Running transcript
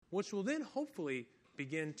which will then hopefully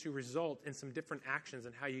begin to result in some different actions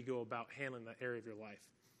in how you go about handling that area of your life.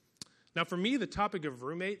 Now, for me, the topic of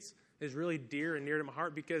roommates is really dear and near to my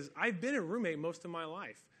heart because I've been a roommate most of my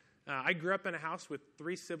life. I grew up in a house with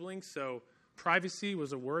 3 siblings, so privacy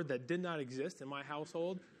was a word that did not exist in my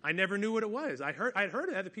household. I never knew what it was. I'd heard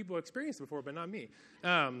it, other people experienced it before, but not me.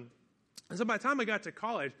 And so by the time I got to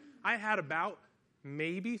college, I had about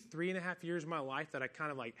maybe 3.5 years of my life that I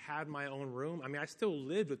kind of like had my own room. I mean, I still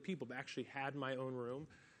lived with people, but actually had my own room.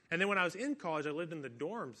 And then when I was in college, I lived in the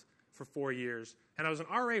dorms for 4 years. And I was an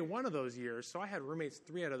RA one of those years, so I had roommates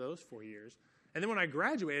 3 out of those 4 years. And then when I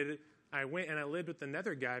graduated, I went and I lived with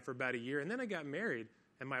another guy for about a year, and then I got married.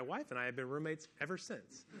 And my wife and I have been roommates ever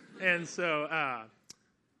since. And so,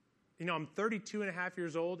 I'm 32 and a half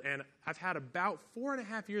years old, and I've had about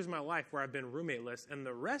 4.5 years of my life where I've been roommateless, and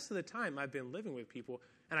the rest of the time I've been living with people,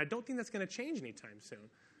 and I don't think that's going to change anytime soon.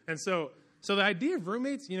 And so the idea of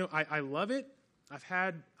roommates, I love it. I've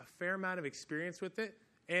had a fair amount of experience with it,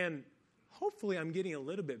 and hopefully I'm getting a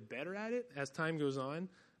little bit better at it as time goes on.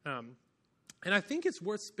 And I think it's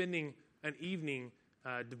worth spending an evening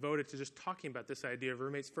devoted to just talking about this idea of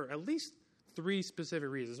roommates for at least 3 specific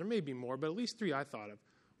reasons. There may be more, but at least 3 I thought of.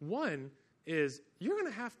 One is you're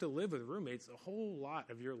going to have to live with roommates a whole lot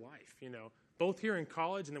of your life, both here in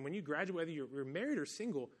college and then when you graduate, whether you're married or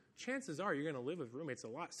single, chances are you're going to live with roommates a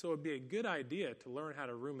lot. So it'd be a good idea to learn how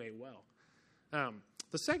to roommate well.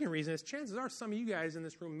 The second reason is chances are some of you guys in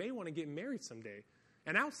this room may want to get married someday.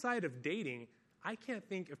 And outside of dating, I can't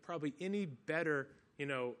think of probably any better,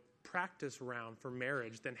 practice round for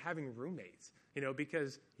marriage than having roommates,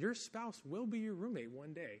 because your spouse will be your roommate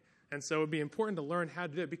one day. And so it would be important to learn how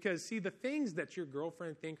to do it because, see, the things that your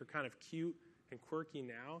girlfriend think are kind of cute and quirky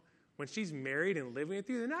now, when she's married and living with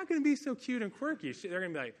you, they're not going to be so cute and quirky. They're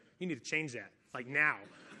going to be like, you need to change that, like now,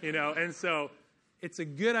 And so it's a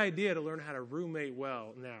good idea to learn how to roommate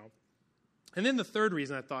well now. And then the third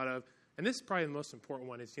reason I thought of, and this is probably the most important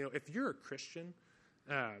one, is, if you're a Christian,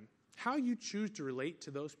 how you choose to relate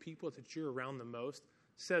to those people that you're around the most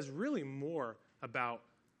says really more about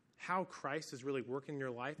how Christ is really working in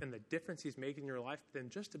your life and the difference he's making in your life than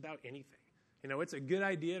just about anything. It's a good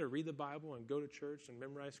idea to read the Bible and go to church and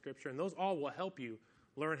memorize Scripture, and those all will help you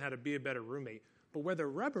learn how to be a better roommate. But where the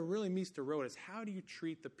rubber really meets the road is how do you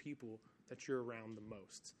treat the people that you're around the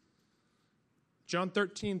most? John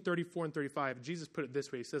 13:34-35, Jesus put it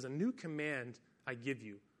this way. He says, "A new command I give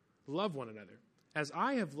you, love one another. As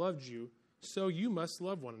I have loved you, so you must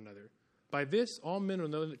love one another. By this, all men will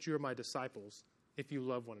know that you are my disciples, if you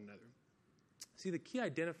love one another." See, the key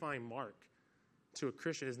identifying mark to a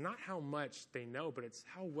Christian is not how much they know, but it's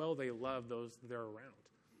how well they love those they're around.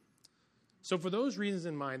 So for those reasons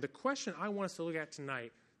in mind, the question I want us to look at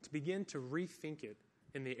tonight, to begin to rethink it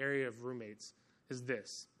in the area of roommates, is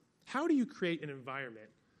this. How do you create an environment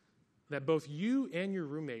that both you and your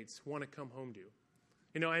roommates want to come home to?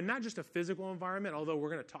 And not just a physical environment, although we're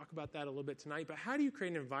going to talk about that a little bit tonight, but how do you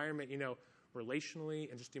create an environment, relationally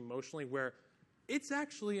and just emotionally, where it's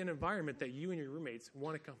actually an environment that you and your roommates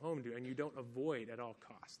want to come home to and you don't avoid at all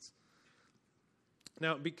costs?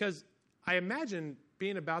 Now, because I imagine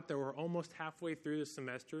being about that we're almost halfway through the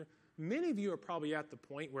semester, many of you are probably at the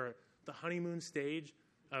point where the honeymoon stage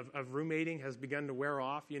of roommating has begun to wear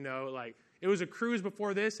off. Like it was a cruise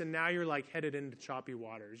before this, and now you're like headed into choppy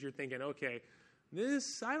waters. You're thinking, okay,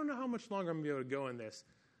 I don't know how much longer I'm going to be able to go in this.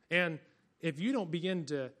 And if you don't begin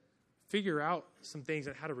to figure out some things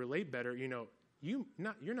on how to relate better, you're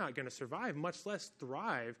not going to survive, much less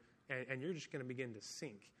thrive, and you're just going to begin to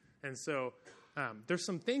sink. And so there's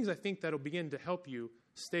some things I think that will begin to help you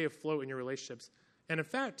stay afloat in your relationships. And in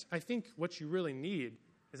fact, I think what you really need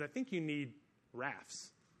is you need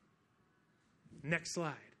rafts. Next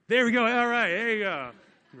slide. There we go. All right, there you go.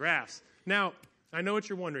 Rafts. Now, I know what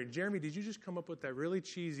you're wondering. Jeremy, did you just come up with that really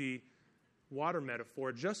cheesy water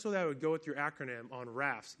metaphor just so that would go with your acronym on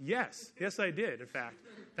rafts? Yes, I did, in fact.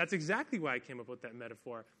 That's exactly why I came up with that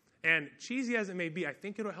metaphor. And cheesy as it may be, I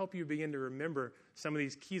think it'll help you begin to remember some of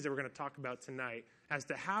these keys that we're going to talk about tonight as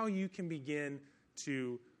to how you can begin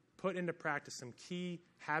to put into practice some key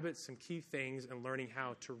habits, some key things, and learning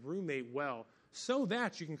how to roommate well so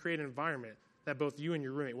that you can create an environment that both you and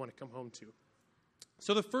your roommate want to come home to.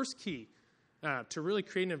 So the first key to really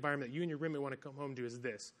create an environment that you and your roommate want to come home to is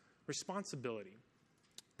this: responsibility.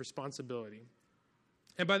 Responsibility.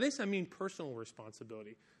 And by this, I mean personal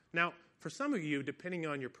responsibility. Now, for some of you, depending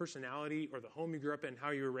on your personality or the home you grew up in,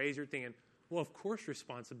 how you were raised, you're thinking, well, of course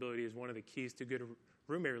responsibility is one of the keys to good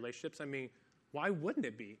roommate relationships. I mean, why wouldn't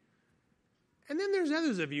it be? And then there's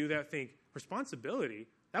others of you that think, responsibility?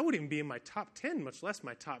 That wouldn't even be in my top 10, much less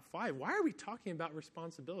my top 5. Why are we talking about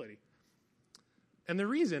responsibility? And the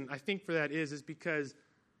reason I think for that is because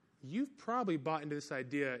you've probably bought into this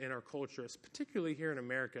idea in our culture, particularly here in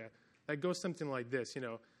America, that goes something like this,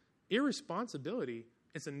 irresponsibility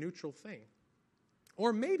is a neutral thing.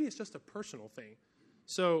 Or maybe it's just a personal thing.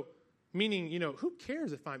 So, meaning, who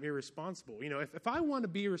cares if I'm irresponsible? If I want to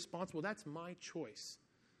be irresponsible, that's my choice.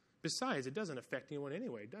 Besides, it doesn't affect anyone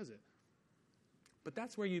anyway, does it? But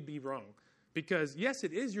that's where you'd be wrong. Because, yes,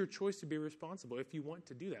 it is your choice to be responsible if you want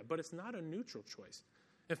to do that, but it's not a neutral choice.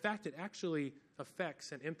 In fact, it actually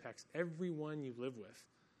affects and impacts everyone you live with.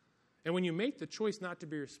 And when you make the choice not to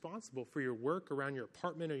be responsible for your work around your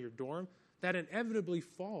apartment or your dorm, that inevitably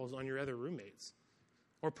falls on your other roommates.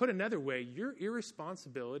 Or put another way, your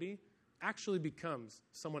irresponsibility actually becomes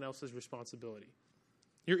someone else's responsibility.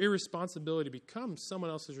 Your irresponsibility becomes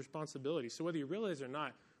someone else's responsibility. So whether you realize it or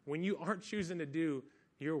not, when you aren't choosing to do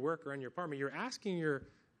your work around your apartment, you're asking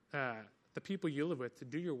the people you live with to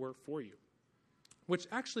do your work for you, which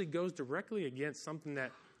actually goes directly against something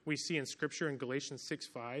that we see in Scripture in Galatians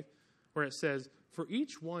 6:5, where it says, "For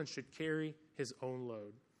each one should carry his own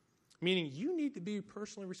load," meaning you need to be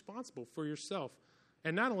personally responsible for yourself,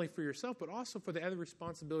 and not only for yourself, but also for the other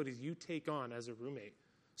responsibilities you take on as a roommate.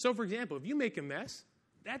 So, for example, if you make a mess,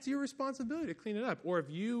 that's your responsibility to clean it up. Or if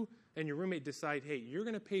you and your roommate decide, hey, you're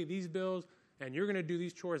going to pay these bills, and you're going to do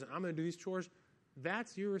these chores, and I'm going to do these chores,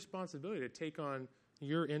 that's your responsibility to take on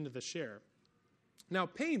your end of the share. Now,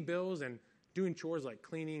 paying bills and doing chores like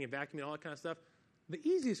cleaning and vacuuming, all that kind of stuff, the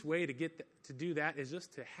easiest way to to do that is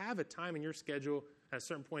just to have a time in your schedule at a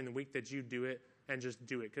certain point in the week that you do it, and just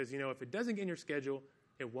do it. Because, if it doesn't get in your schedule,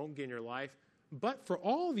 it won't get in your life. But for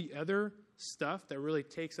all the other stuff that really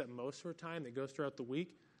takes up most of our time that goes throughout the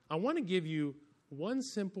week, I want to give you one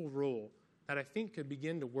simple rule that I think could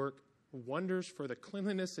begin to work wonders for the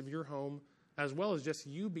cleanliness of your home, as well as just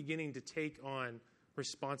you beginning to take on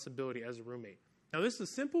responsibility as a roommate. Now, this is a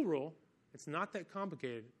simple rule. It's not that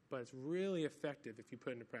complicated, but it's really effective if you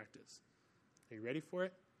put it into practice. Are you ready for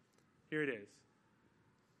it? Here it is.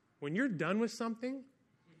 When you're done with something,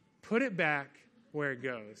 put it back where it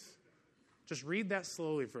goes. Just read that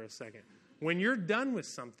slowly for a second. When you're done with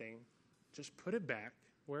something, just put it back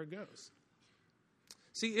where it goes.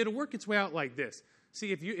 See, it'll work its way out like this.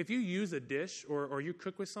 See, if you use a dish or you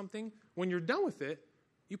cook with something, when you're done with it,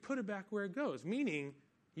 you put it back where it goes, meaning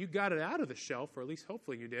you got it out of the shelf, or at least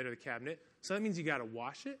hopefully you did, or the cabinet. So that means you got to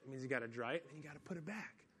wash it. It means you got to dry it, and you got to put it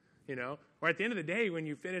back. Or at the end of the day, when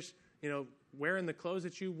you finish, wearing the clothes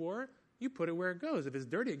that you wore, you put it where it goes. If it's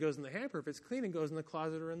dirty, it goes in the hamper. If it's clean, it goes in the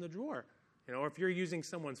closet or in the drawer. Or if you're using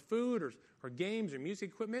someone's food or games or music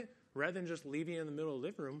equipment, rather than just leaving it in the middle of the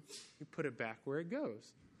living room, you put it back where it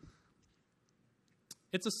goes.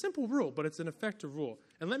 It's a simple rule, but it's an effective rule.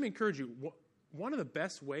 And let me encourage you, one of the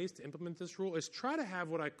best ways to implement this rule is try to have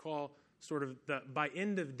what I call sort of the by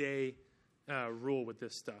end of day rule with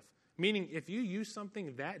this stuff. Meaning if you use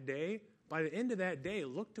something that day, by the end of that day,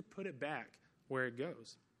 look to put it back where it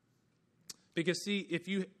goes. Because see, if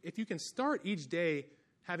you can start each day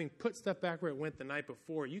having put stuff back where it went the night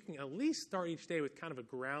before, you can at least start each day with kind of a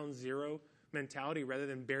ground zero mentality rather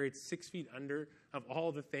than buried 6 feet under of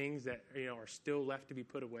all the things that are still left to be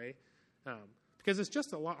put away. Because it's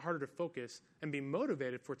just a lot harder to focus and be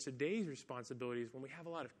motivated for today's responsibilities when we have a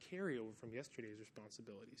lot of carryover from yesterday's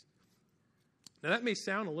responsibilities. Now, that may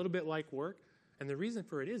sound a little bit like work, and the reason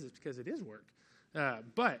for it is because it is work.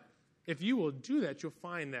 But if you will do that, you'll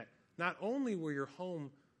find that not only will your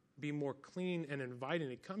home be more clean and inviting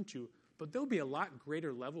to come to, but there'll be a lot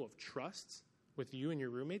greater level of trust with you and your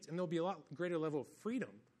roommates, and there'll be a lot greater level of freedom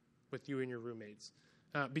with you and your roommates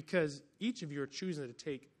because each of you are choosing to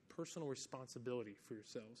take personal responsibility for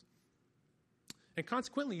yourselves. And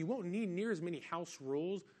consequently, you won't need near as many house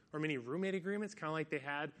rules or many roommate agreements, kind of like they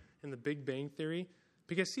had in the Big Bang Theory.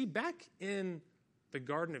 Because, see, back in the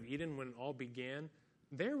Garden of Eden when it all began,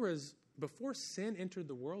 before sin entered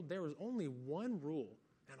the world, there was only one rule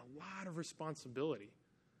and a lot of responsibility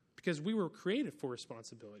because we were created for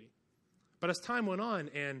responsibility. But as time went on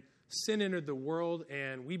and sin entered the world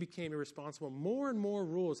and we became irresponsible, more and more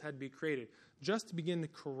rules had to be created just to begin to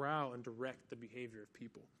corral and direct the behavior of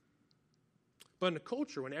people. But in a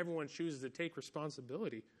culture, when everyone chooses to take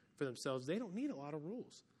responsibility for themselves, they don't need a lot of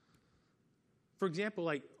rules. For example,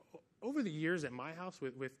 like over the years at my house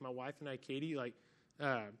with my wife and I, Katie,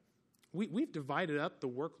 we've divided up the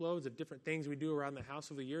workloads of different things we do around the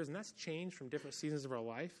house over the years, and that's changed from different seasons of our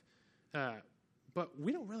life. But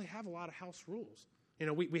we don't really have a lot of house rules.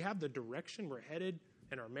 We have the direction we're headed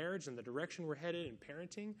in our marriage and the direction we're headed in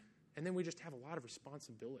parenting, and then we just have a lot of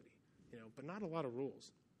responsibility, but not a lot of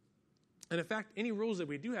rules. And in fact, any rules that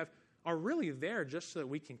we do have are really there just so that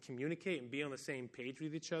we can communicate and be on the same page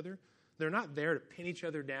with each other. They're not there to pin each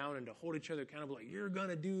other down and to hold each other accountable, like, you're going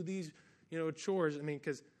to do these, chores. I mean,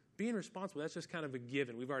 because being responsible, that's just kind of a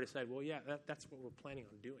given. We've already decided, well, yeah, that's what we're planning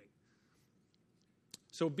on doing.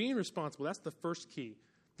 So being responsible, that's the first key.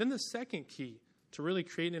 Then the second key to really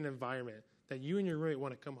create an environment that you and your roommate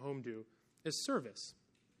want to come home to is service.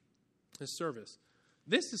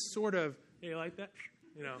 This is sort of, you like that?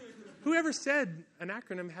 Whoever said an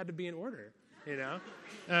acronym had to be in order,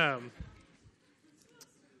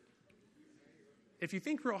 If you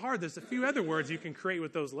think real hard, there's a few other words you can create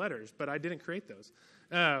with those letters, but I didn't create those.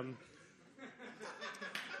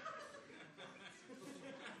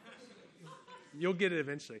 You'll get it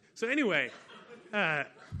eventually. So anyway,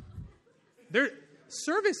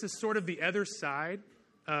 service is sort of the other side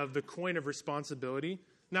of the coin of responsibility.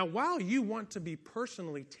 Now, while you want to be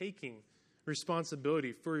personally taking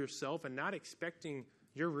responsibility for yourself and not expecting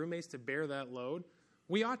your roommates to bear that load,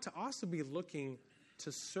 we ought to also be looking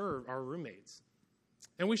to serve our roommates.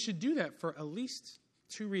 And we should do that for at least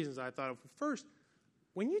two reasons I thought of. First,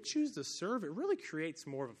 when you choose to serve, it really creates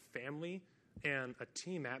more of a family and a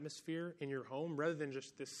team atmosphere in your home rather than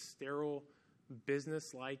just this sterile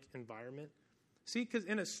business-like environment. See, because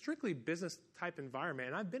in a strictly business-type environment,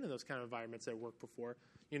 and I've been in those kind of environments at work before,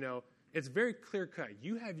 it's very clear-cut.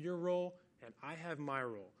 You have your role, and I have my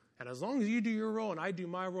role. And as long as you do your role and I do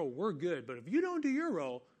my role, we're good. But if you don't do your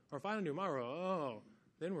role, or if I don't do my role,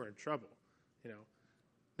 then we're in trouble,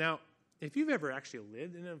 Now, if you've ever actually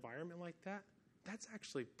lived in an environment like that, that's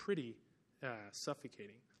actually pretty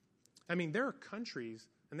suffocating. I mean, there are countries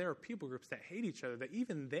and there are people groups that hate each other that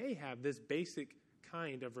even they have this basic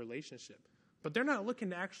kind of relationship. But they're not looking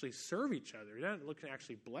to actually serve each other. They're not looking to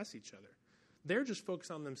actually bless each other. They're just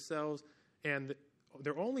focused on themselves, and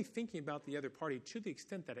they're only thinking about the other party to the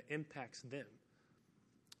extent that it impacts them.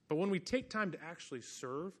 But when we take time to actually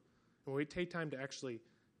serve, when we take time to actually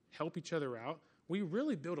help each other out, we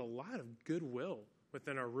really build a lot of goodwill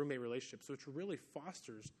within our roommate relationships, which really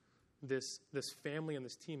fosters this family and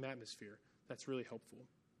this team atmosphere that's really helpful.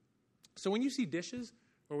 So when you see dishes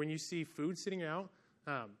or when you see food sitting out,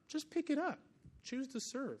 just pick it up. Choose to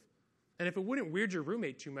serve. And if it wouldn't weird your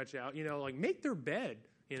roommate too much out, make their bed,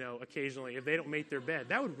 occasionally if they don't make their bed.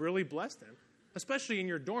 That would really bless them, especially in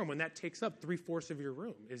your dorm when that takes up 3/4 of your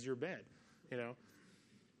room is your bed,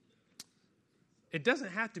 It doesn't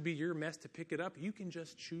have to be your mess to pick it up. You can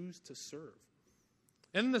just choose to serve.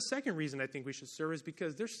 And then the second reason I think we should serve is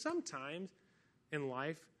because there's some times in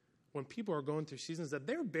life when people are going through seasons that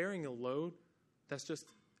they're bearing a load that's just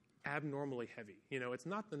abnormally heavy. It's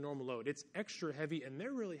not the normal load. It's extra heavy, and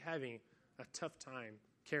they're really having a tough time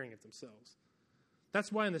carrying it themselves.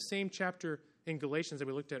 That's why in the same chapter in Galatians that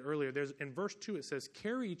we looked at earlier, in verse 2 it says,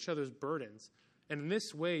 carry each other's burdens, and in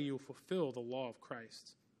this way you will fulfill the law of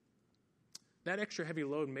Christ. That extra heavy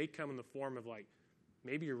load may come in the form of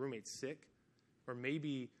maybe your roommate's sick, or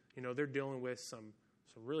maybe, they're dealing with some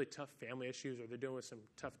really tough family issues, or they're dealing with some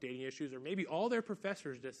tough dating issues, or maybe all their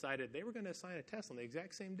professors decided they were going to assign a test on the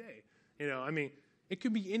exact same day. It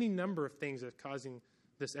could be any number of things that's causing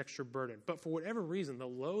this extra burden. But for whatever reason, the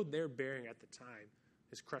load they're bearing at the time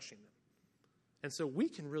is crushing them. And so we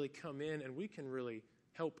can really come in and we can really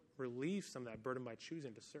help relieve some of that burden by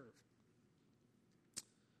choosing to serve.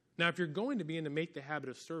 Now, if you're going to begin to make the habit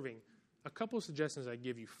of serving, a couple of suggestions I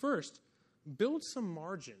give you. First, build some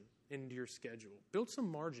margin into your schedule. Build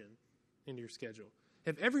some margin into your schedule.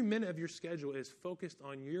 If every minute of your schedule is focused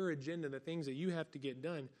on your agenda, the things that you have to get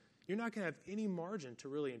done, you're not going to have any margin to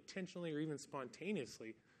really intentionally or even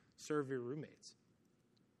spontaneously serve your roommates.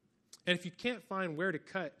 And if you can't find where to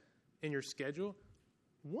cut in your schedule,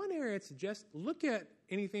 one area I'd suggest, look at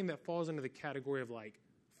anything that falls into the category of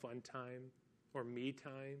fun time or me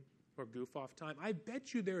time or goof off time. I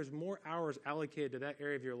bet you there's more hours allocated to that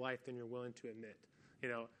area of your life than you're willing to admit.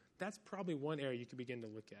 That's probably one area you could begin to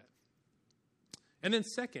look at. And then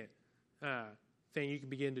second thing you can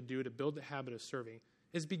begin to do to build the habit of serving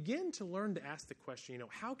is begin to learn to ask the question,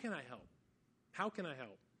 how can I help? How can I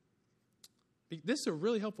help? This is a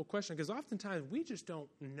really helpful question because oftentimes we just don't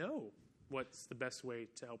know what's the best way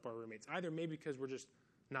to help our roommates. Either maybe because we're just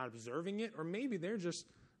not observing it, or maybe they're just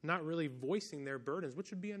not really voicing their burdens, which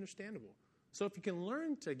would be understandable. So if you can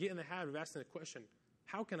learn to get in the habit of asking the question,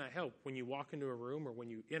 how can I help, when you walk into a room or when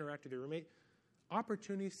you interact with your roommate,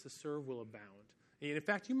 opportunities to serve will abound. And in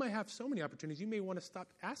fact, you might have so many opportunities, you may want to stop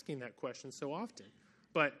asking that question so often.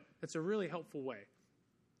 But it's a really helpful way.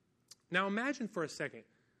 Now imagine for a second,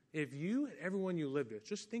 if you and everyone you lived with,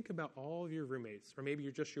 just think about all of your roommates, or maybe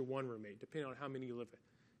you're just your one roommate, depending on how many you live with.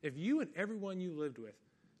 If you and everyone you lived with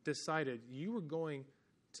decided you were going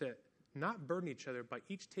to not burden each other by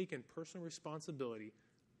each taking personal responsibility,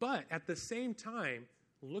 but at the same time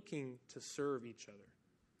looking to serve each other.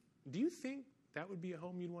 Do you think that would be a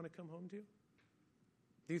home you'd want to come home to?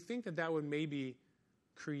 Do you think that that would maybe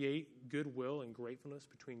create goodwill and gratefulness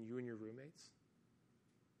between you and your roommates?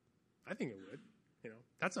 I think it would.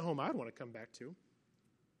 That's a home I'd want to come back to.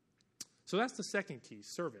 So that's the second key,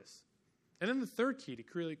 service. And then the third key to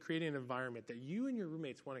creating an environment that you and your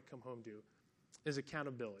roommates want to come home to is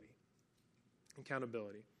accountability.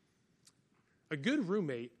 Accountability. A good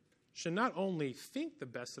roommate should not only think the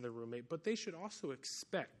best of their roommate, but they should also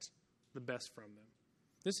expect the best from them.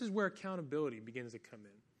 This is where accountability begins to come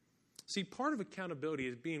in. See, part of accountability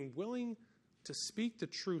is being willing to speak the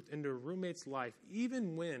truth into a roommate's life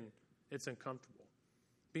even when it's uncomfortable.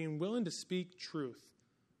 Being willing to speak truth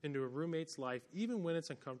into a roommate's life even when it's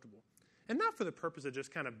uncomfortable. And not for the purpose of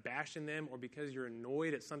just kind of bashing them or because you're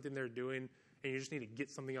annoyed at something they're doing and you just need to get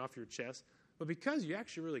something off your chest, but because you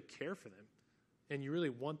actually really care for them and you really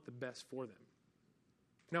want the best for them.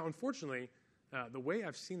 Now, unfortunately, the way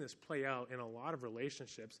I've seen this play out in a lot of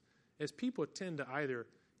relationships is people tend to either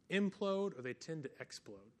implode or they tend to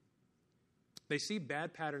explode. They see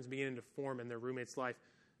bad patterns beginning to form in their roommate's life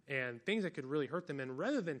and things that could really hurt them, and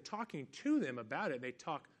rather than talking to them about it, they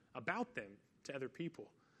talk about them to other people.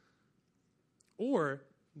 Or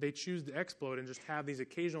they choose to explode and just have these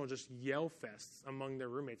occasional just yell fests among their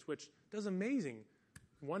roommates, which does amazing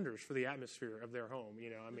wonders for the atmosphere of their home.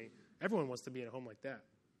 Everyone wants to be in a home like that.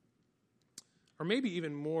 Or maybe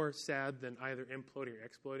even more sad than either imploding or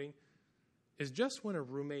exploding is just when a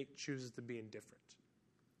roommate chooses to be indifferent.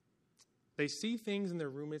 They see things in their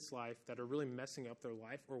roommate's life that are really messing up their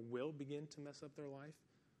life or will begin to mess up their life,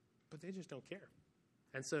 but they just don't care.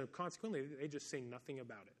 And so consequently, they just say nothing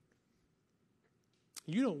about it.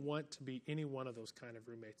 You don't want to be any one of those kind of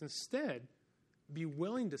roommates. Instead, be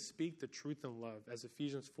willing to speak the truth in love, as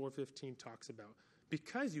Ephesians 4:15 talks about,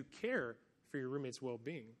 because you care for your roommate's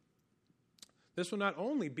well-being. This will not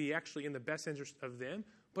only be actually in the best interest of them,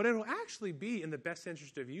 but it will actually be in the best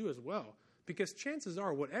interest of you as well. Because chances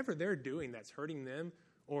are, whatever they're doing that's hurting them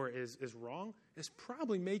or is wrong is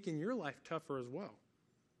probably making your life tougher as well.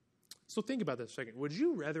 So think about this a second. Would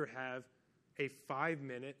you rather have a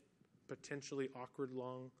 5-minute, potentially awkward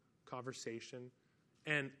long conversation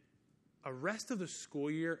and a rest of the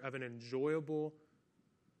school year of an enjoyable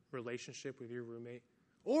relationship with your roommate?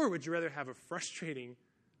 Or would you rather have a frustrating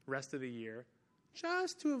rest of the year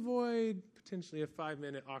just to avoid potentially a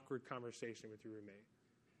 5-minute awkward conversation with your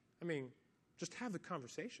roommate? Just have the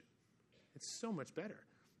conversation. It's so much better.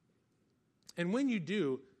 And when you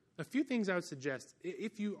do, a few things I would suggest,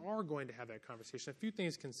 if you are going to have that conversation, a few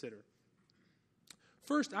things to consider.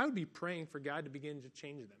 First, I would be praying for God to begin to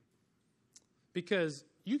change them. Because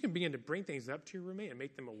you can begin to bring things up to your roommate and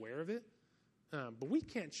make them aware of it, but we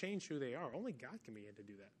can't change who they are. Only God can begin to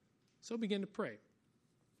do that. So begin to pray.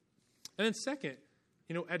 And then second,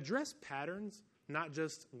 address patterns, not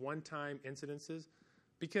just one-time incidences.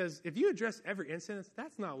 Because if you address every incident,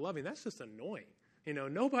 that's not loving. That's just annoying.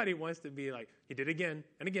 Nobody wants to be like, you did again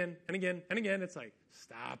and again and again and again. It's like,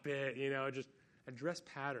 stop it. Just address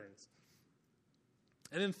patterns.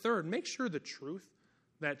 And then third, make sure the truth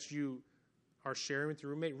that you are sharing with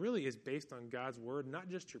your roommate really is based on God's word, not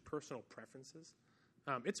just your personal preferences.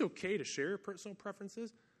 It's okay to share your personal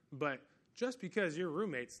preferences, but just because your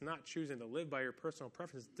roommate's not choosing to live by your personal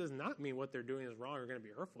preferences does not mean what they're doing is wrong or going to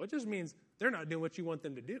be hurtful. It just means they're not doing what you want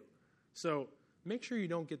them to do. So make sure you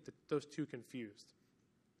don't get those two confused.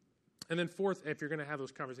 And then fourth, if you're going to have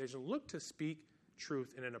those conversations, look to speak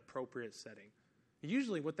truth in an appropriate setting.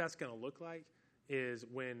 Usually what that's going to look like is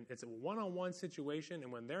when it's a one-on-one situation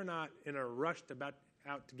and when they're not in a rush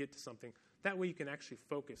out to get to something. That way you can actually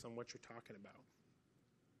focus on what you're talking about.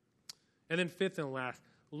 And then fifth and last,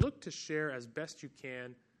 look to share as best you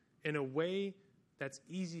can in a way that's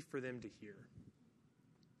easy for them to hear.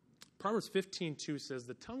 Proverbs 15:2 says,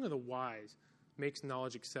 "The tongue of the wise makes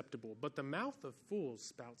knowledge acceptable, but the mouth of fools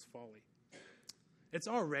spouts folly." It's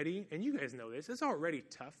already, and you guys know this, it's already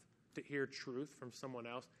tough to hear truth from someone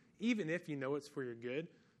else, even if you know it's for your good.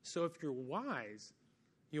 So if you're wise,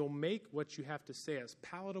 you'll make what you have to say as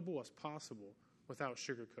palatable as possible without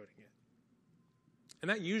sugarcoating it. And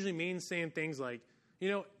that usually means saying things like,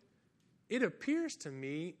 it appears to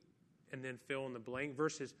me, and then fill in the blank,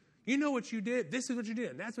 versus, what you did, this is what you did,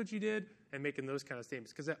 and that's what you did, and making those kind of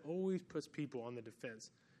statements, because that always puts people on the defense.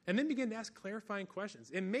 And then begin to ask clarifying questions.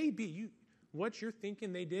 It may be what you're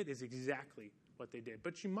thinking they did is exactly what they did,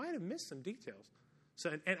 but you might have missed some details.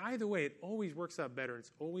 So, and either way, it always works out better, and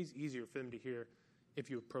it's always easier for them to hear if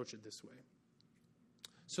you approach it this way.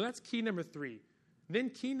 So that's key number 3. Then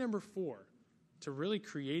key number 4, to really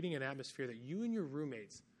creating an atmosphere that you and your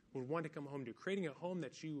roommates would want to come home to, creating a home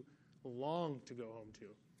that you long to go home to,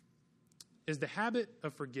 is the habit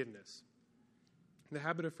of forgiveness. The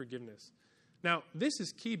habit of forgiveness. Now, this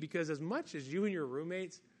is key because as much as you and your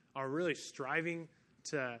roommates are really striving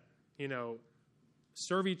to,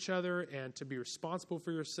 serve each other and to be responsible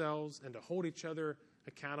for yourselves and to hold each other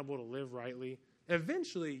accountable to live rightly,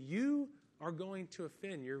 eventually you are going to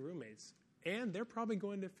offend your roommates, and they're probably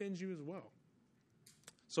going to offend you as well.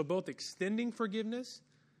 So both extending forgiveness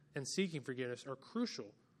and seeking forgiveness are crucial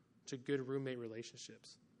to good roommate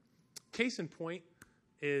relationships. Case in point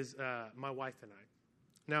is my wife and I.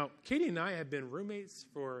 Now, Katie and I have been roommates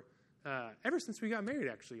for ever since we got married,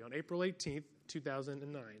 actually, on April 18th,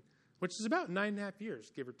 2009, which is about 9.5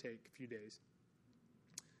 years, give or take a few days.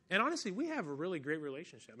 And honestly, we have a really great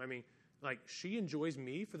relationship. I mean, she enjoys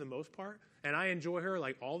me for the most part, and I enjoy her,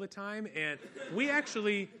 all the time, and we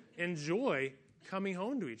actually enjoy coming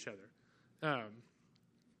home to each other.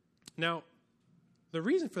 Now, the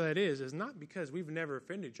reason for that is not because we've never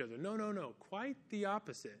offended each other. No. Quite the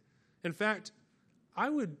opposite. In fact, I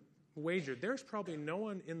would wager there's probably no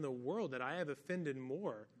one in the world that I have offended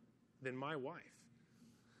more than my wife.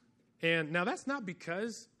 And now that's not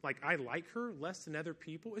because, I like her less than other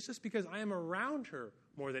people. It's just because I am around her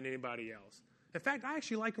more than anybody else. In fact, I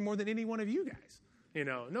actually like her more than any one of you guys.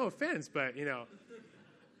 No offense, but,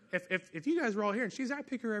 if you guys were all here and I'd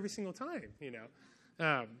pick her every single time,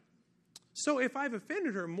 So if I've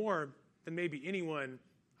offended her more than maybe anyone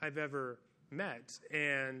I've ever met,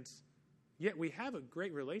 and yet we have a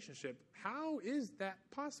great relationship, how is that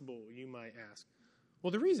possible, you might ask?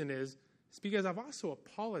 Well, the reason is it's because I've also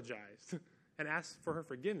apologized and asked for her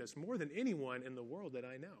forgiveness more than anyone in the world that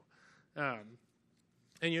I know.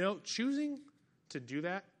 And choosing to do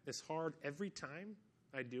that is hard every time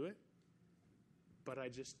I do it, but I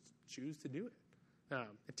just choose to do it.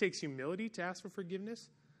 It takes humility to ask for forgiveness,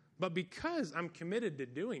 but because I'm committed to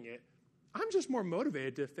doing it, I'm just more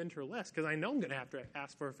motivated to offend her less because I know I'm going to have to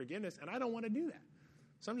ask for her forgiveness, and I don't want to do that.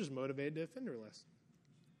 So I'm just motivated to offend her less.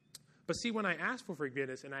 But see, when I ask for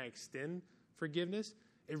forgiveness and I extend forgiveness,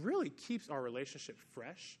 it really keeps our relationship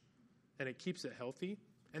fresh, and it keeps it healthy.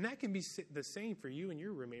 And that can be the same for you and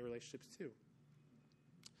your roommate relationships too.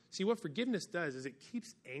 See, what forgiveness does is it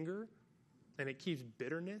keeps anger and it keeps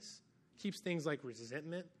bitterness, keeps things like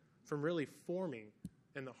resentment from really forming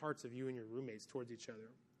in the hearts of you and your roommates towards each other.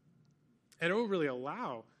 And it will really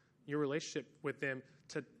allow your relationship with them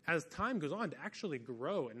to, as time goes on, to actually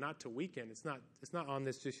grow and not to weaken. It's not on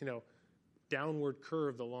this just, downward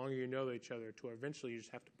curve the longer you know each other to eventually you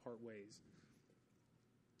just have to part ways.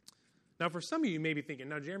 Now, for some of you may be thinking,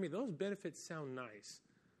 now, Jeremy, those benefits sound nice,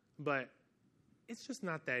 but it's just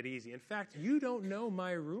not that easy. In fact, you don't know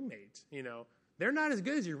my roommate. They're not as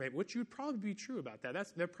good as your roommate, which would probably be true about that.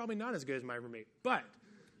 They're probably not as good as my roommate, but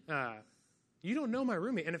you don't know my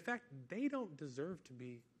roommate, and in fact, they don't deserve to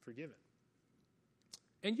be forgiven.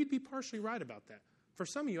 And you'd be partially right about that. For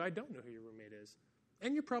some of you, I don't know who your roommate is,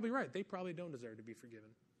 and you're probably right. They probably don't deserve to be forgiven.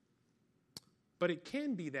 But it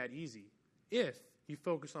can be that easy if you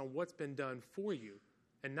focus on what's been done for you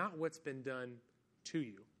and not what's been done to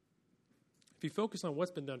you. If you focus on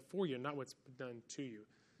what's been done for you and not what's been done to you.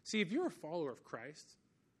 See, if you're a follower of Christ,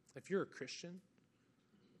 if you're a Christian,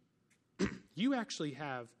 you actually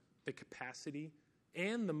have the capacity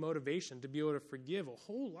and the motivation to be able to forgive a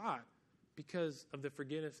whole lot because of the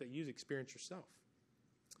forgiveness that you've experienced yourself.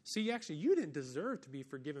 See, actually, you didn't deserve to be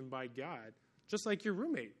forgiven by God, just like your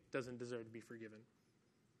roommate doesn't deserve to be forgiven.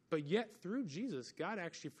 But yet, through Jesus, God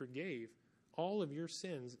actually forgave all of your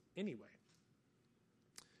sins anyway.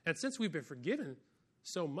 And since we've been forgiven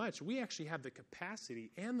so much, we actually have the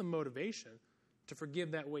capacity and the motivation to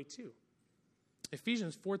forgive that way too.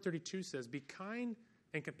 Ephesians 4:32 says, "Be kind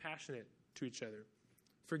and compassionate to each other,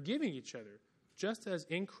 forgiving each other, just as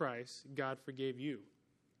in Christ God forgave you."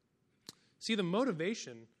 See, the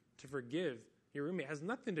motivation to forgive your roommate has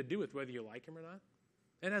nothing to do with whether you like him or not.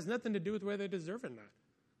 It has nothing to do with whether they deserve it or not.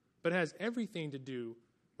 But it has everything to do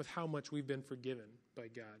with how much we've been forgiven by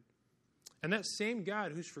God. And that same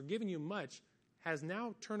God who's forgiven you much has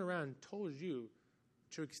now turned around and told you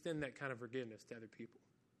to extend that kind of forgiveness to other people.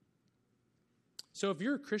 So if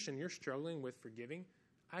you're a Christian, you're struggling with forgiving,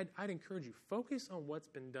 I'd encourage you, focus on what's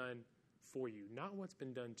been done for you, not what's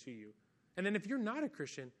been done to you. And then if you're not a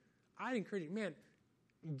Christian, I'd encourage you,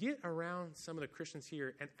 get around some of the Christians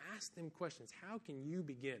here and ask them questions. How can you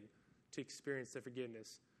begin to experience the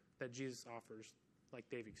forgiveness that Jesus offers like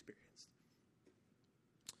they've experienced?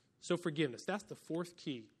 So forgiveness, that's the fourth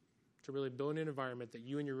key to really building an environment that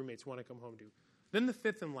you and your roommates want to come home to. Then the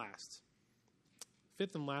fifth and last.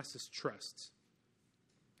 Fifth and last is trust.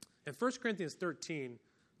 In 1 Corinthians 13,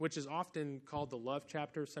 which is often called the love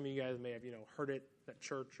chapter, some of you guys may have heard it at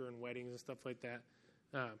church or in weddings and stuff like that.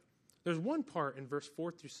 There's one part in verse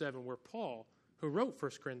 4 through 7 where Paul, who wrote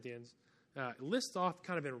 1 Corinthians, lists off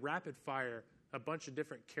kind of in rapid fire a bunch of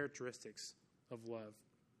different characteristics of love.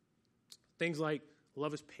 Things like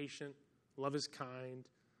love is patient, love is kind,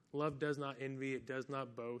 love does not envy, it does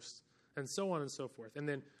not boast, and so on and so forth.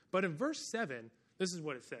 But in verse 7, this is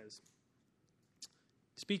what it says.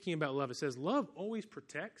 Speaking about love, it says, love always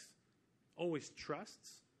protects, always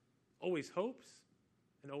trusts, always hopes,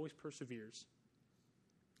 and always perseveres.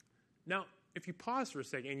 Now, if you pause for a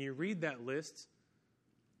second and you read that list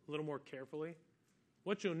a little more carefully,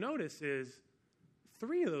 what you'll notice is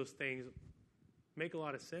 3 of those things make a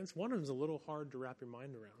lot of sense. One of them is a little hard to wrap your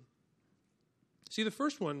mind around. See, the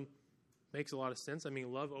first one makes a lot of sense. I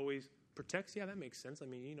mean, love always protects. Yeah, that makes sense. I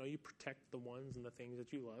mean, you protect the ones and the things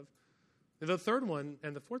that you love. The third one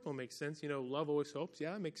and the fourth one makes sense. Love always hopes.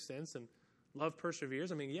 Yeah, that makes sense. And love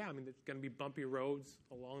perseveres. I mean, there's going to be bumpy roads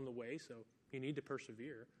along the way, so you need to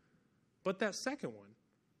persevere. But that second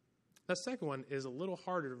one is a little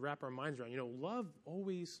harder to wrap our minds around. Love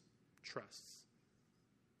always trusts.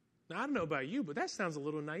 Now, I don't know about you, but that sounds a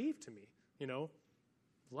little naive to me.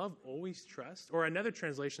 Love always trusts. Or another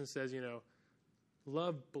translation says,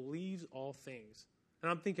 love believes all things. And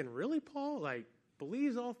I'm thinking, really, Paul? Like,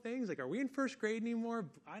 believes all things? Like, are we in first grade anymore?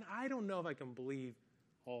 I don't know if I can believe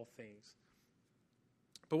all things.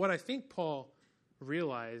 But what I think Paul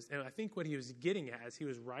realized, and I think what he was getting at as he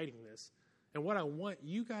was writing this, and what I want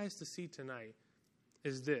you guys to see tonight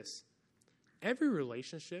is this. Every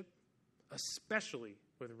relationship, especially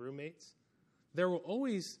with roommates, there will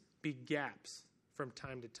always be gaps from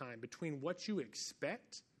time to time between what you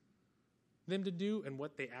expect them to do and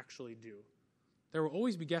what they actually do. There will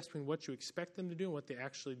always be gaps between what you expect them to do and what they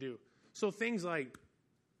actually do. So things like,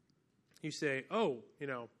 you say,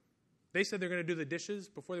 they said they're going to do the dishes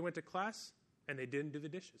before they went to class, and they didn't do the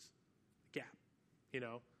dishes. Gap.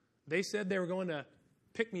 They said they were going to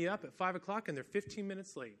pick me up at 5 o'clock, and they're 15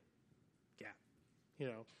 minutes late. Gap.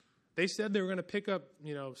 They said they were going to pick up,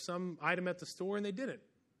 some item at the store, and they didn't.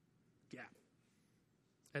 Gap.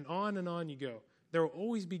 And on you go. There will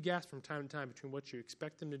always be gaps from time to time between what you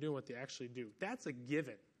expect them to do and what they actually do. That's a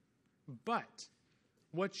given. But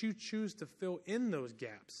what you choose to fill in those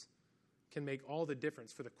gaps can make all the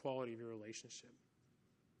difference for the quality of your relationship.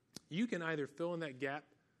 You can either fill in that gap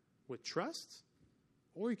with trust,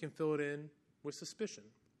 or you can fill it in with suspicion.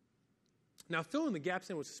 Now, filling the gaps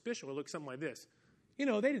in with suspicion will look something like this. They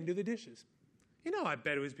didn't do the dishes. I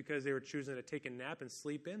bet it was because they were choosing to take a nap and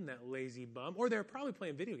sleep in, that lazy bum. Or they were probably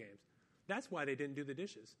playing video games. That's why they didn't do the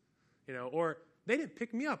dishes. Or they didn't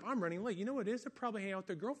pick me up. I'm running late. You know what it is? They're probably hanging out with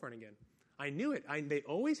their girlfriend again. I knew it. They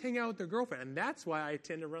always hang out with their girlfriend, and that's why I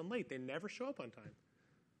tend to run late. They never show up on time.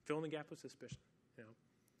 Fill in the gap with suspicion.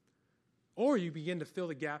 Or you begin to fill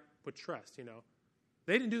the gap with trust.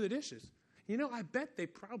 They didn't do the dishes. I bet they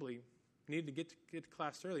probably needed to get to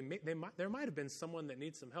class early. There might have been someone that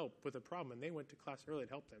needs some help with a problem, and they went to class early to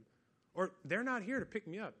help them. Or they're not here to pick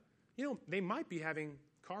me up. They might be having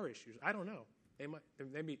car issues. I don't know.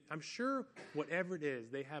 I'm sure whatever it is,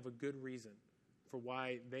 they have a good reason for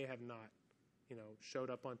why they have not, showed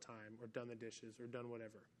up on time or done the dishes or done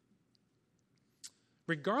whatever.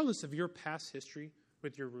 Regardless of your past history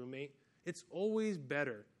with your roommate, it's always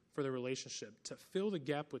better for the relationship to fill the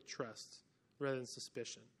gap with trust rather than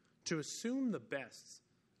suspicion, to assume the best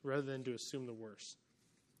rather than to assume the worst.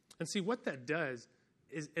 And see, what that does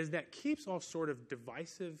is that keeps all sort of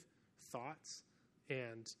divisive thoughts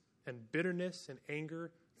and bitterness and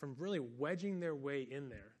anger from really wedging their way in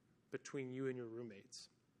there between you and your roommates.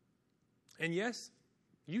 And yes,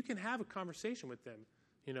 you can have a conversation with them,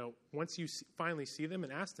 once you finally see them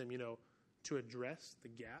and ask them, to address the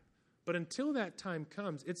gap. But until that time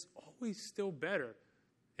comes, it's always still better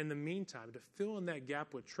in the meantime to fill in that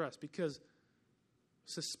gap with trust, because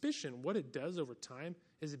suspicion, what it does over time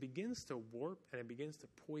is it begins to warp and it begins to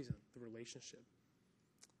poison the relationship.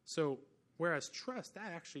 So whereas trust,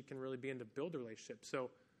 that actually can really begin to build a relationship. So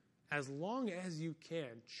as long as you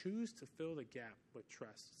can, choose to fill the gap with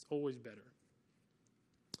trust. It's always better.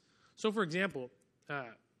 So for example, a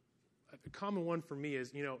common one for me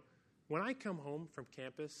is, when I come home from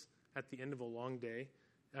campus at the end of a long day,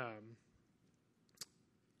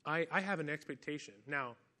 I have an expectation.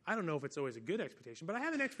 Now, I don't know if it's always a good expectation, but I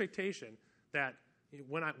have an expectation that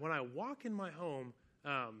when I walk in my home,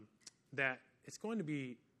 that it's going to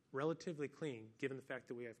be relatively clean, given the fact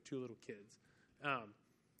that we have 2 little kids.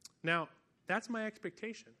 Now, that's my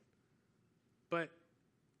expectation. But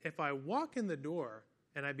if I walk in the door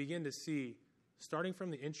and I begin to see, starting from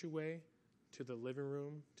the entryway to the living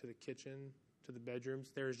room, to the kitchen, to the bedrooms,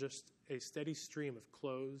 there's just a steady stream of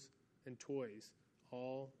clothes and toys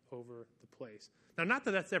all over the place. Now, not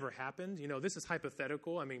that that's ever happened. This is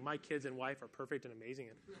hypothetical. I mean, my kids and wife are perfect and amazing,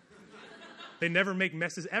 and they never make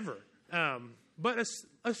messes ever. But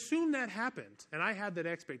assume that happened, and I had that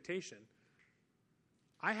expectation.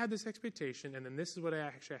 I had this expectation, and then this is what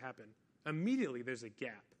actually happened. Immediately, there's a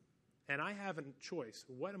gap, and I have a choice.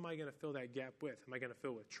 What am I going to fill that gap with? Am I going to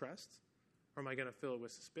fill it with trust, or am I going to fill it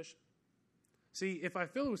with suspicion? See, if I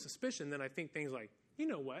fill it with suspicion, then I think things like, you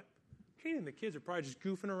know what? Katie and the kids are probably just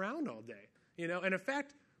goofing around all day. And in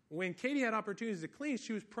fact, when Katie had opportunities to clean,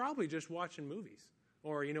 she was probably just watching movies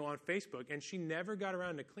or, on Facebook, and she never got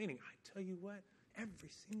around to cleaning. I tell you what, every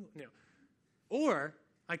single, Or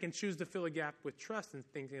I can choose to fill a gap with trust and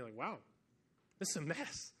thinking like, wow, this is a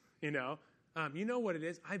mess, You know what it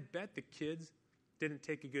is? I bet the kids didn't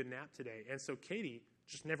take a good nap today, and so Katie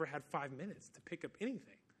just never had 5 minutes to pick up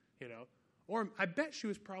anything, Or I bet she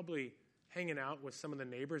was probably hanging out with some of the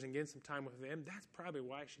neighbors and getting some time with them. That's probably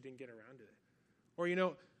why she didn't get around to it.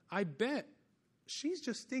 Or, I bet she's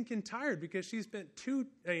just stinking tired because she spent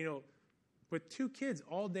with two kids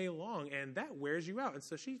all day long, and that wears you out. And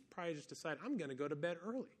so she probably just decided, I'm going to go to bed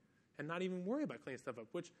early and not even worry about cleaning stuff up,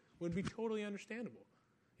 which would be totally understandable.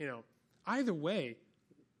 Either way,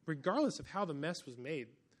 regardless of how the mess was made,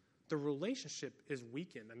 the relationship is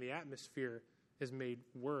weakened and the atmosphere is made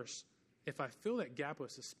worse if I fill that gap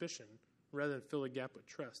with suspicion rather than fill a gap with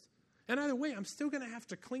trust. And either way, I'm still going to have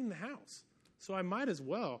to clean the house. So I might as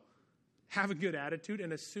well have a good attitude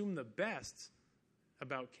and assume the best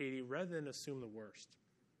about Katie rather than assume the worst.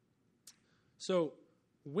 So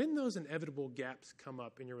when those inevitable gaps come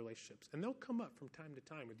up in your relationships, and they'll come up from time to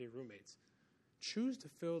time with your roommates, choose to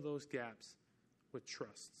fill those gaps with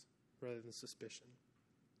trust rather than suspicion.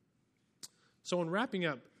 So in wrapping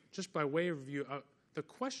up, just by way of review, the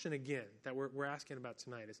question again that we're asking about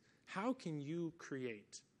tonight is, how can you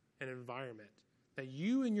create an environment that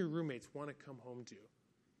you and your roommates want to come home to?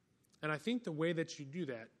 And I think the way that you do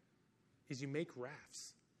that is you make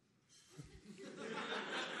rafts.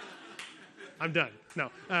 I'm done. No.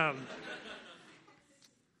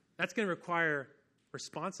 That's going to require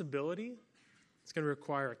responsibility. It's going to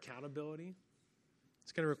require accountability.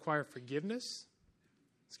 It's going to require forgiveness.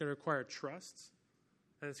 It's going to require trust.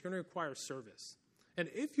 And it's going to require service. And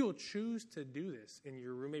if you'll choose to do this in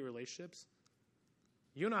your roommate relationships,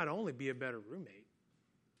 you'll not only be a better roommate,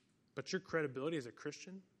 but your credibility as a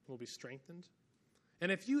Christian will be strengthened.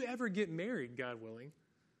 And if you ever get married, God willing,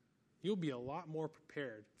 you'll be a lot more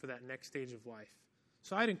prepared for that next stage of life.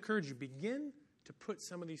 So I'd encourage you, begin to put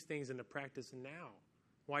some of these things into practice now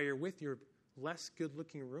while you're with your less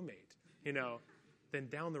good-looking roommate, than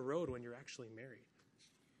down the road when you're actually married.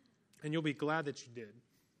 And you'll be glad that you did.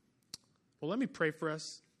 Well, let me pray for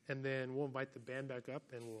us, and then we'll invite the band back up,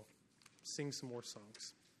 and we'll sing some more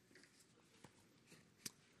songs.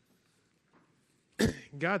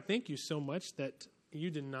 God, thank you so much that you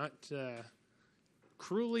did not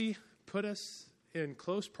cruelly put us in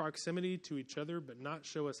close proximity to each other, but not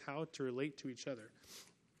show us how to relate to each other,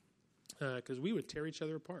 because we would tear each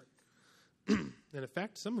other apart. And in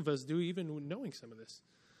fact, some of us do, even knowing some of this.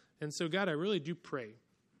 And so, God, I really do pray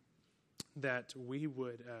that we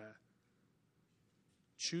would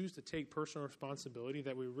choose to take personal responsibility,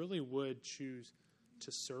 that we really would choose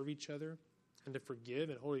to serve each other and to forgive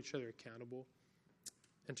and hold each other accountable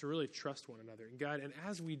and to really trust one another. And God, and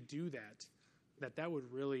as we do that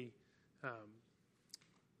would really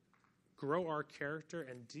grow our character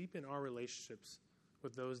and deepen our relationships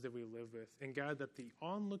with those that we live with. And God, that the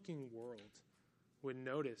onlooking world would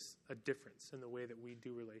notice a difference in the way that we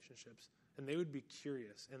do relationships. And they would be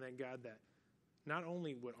curious. And then, God, that not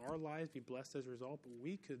only would our lives be blessed as a result, but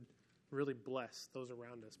we could really bless those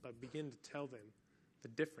around us by beginning to tell them the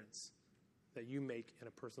difference that you make in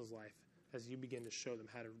a person's life as you begin to show them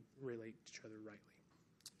how to relate to each other rightly.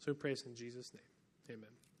 So we pray this in Jesus' name. Amen.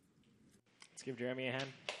 Let's give Jeremy a hand.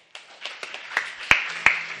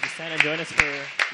 Would you stand and join us for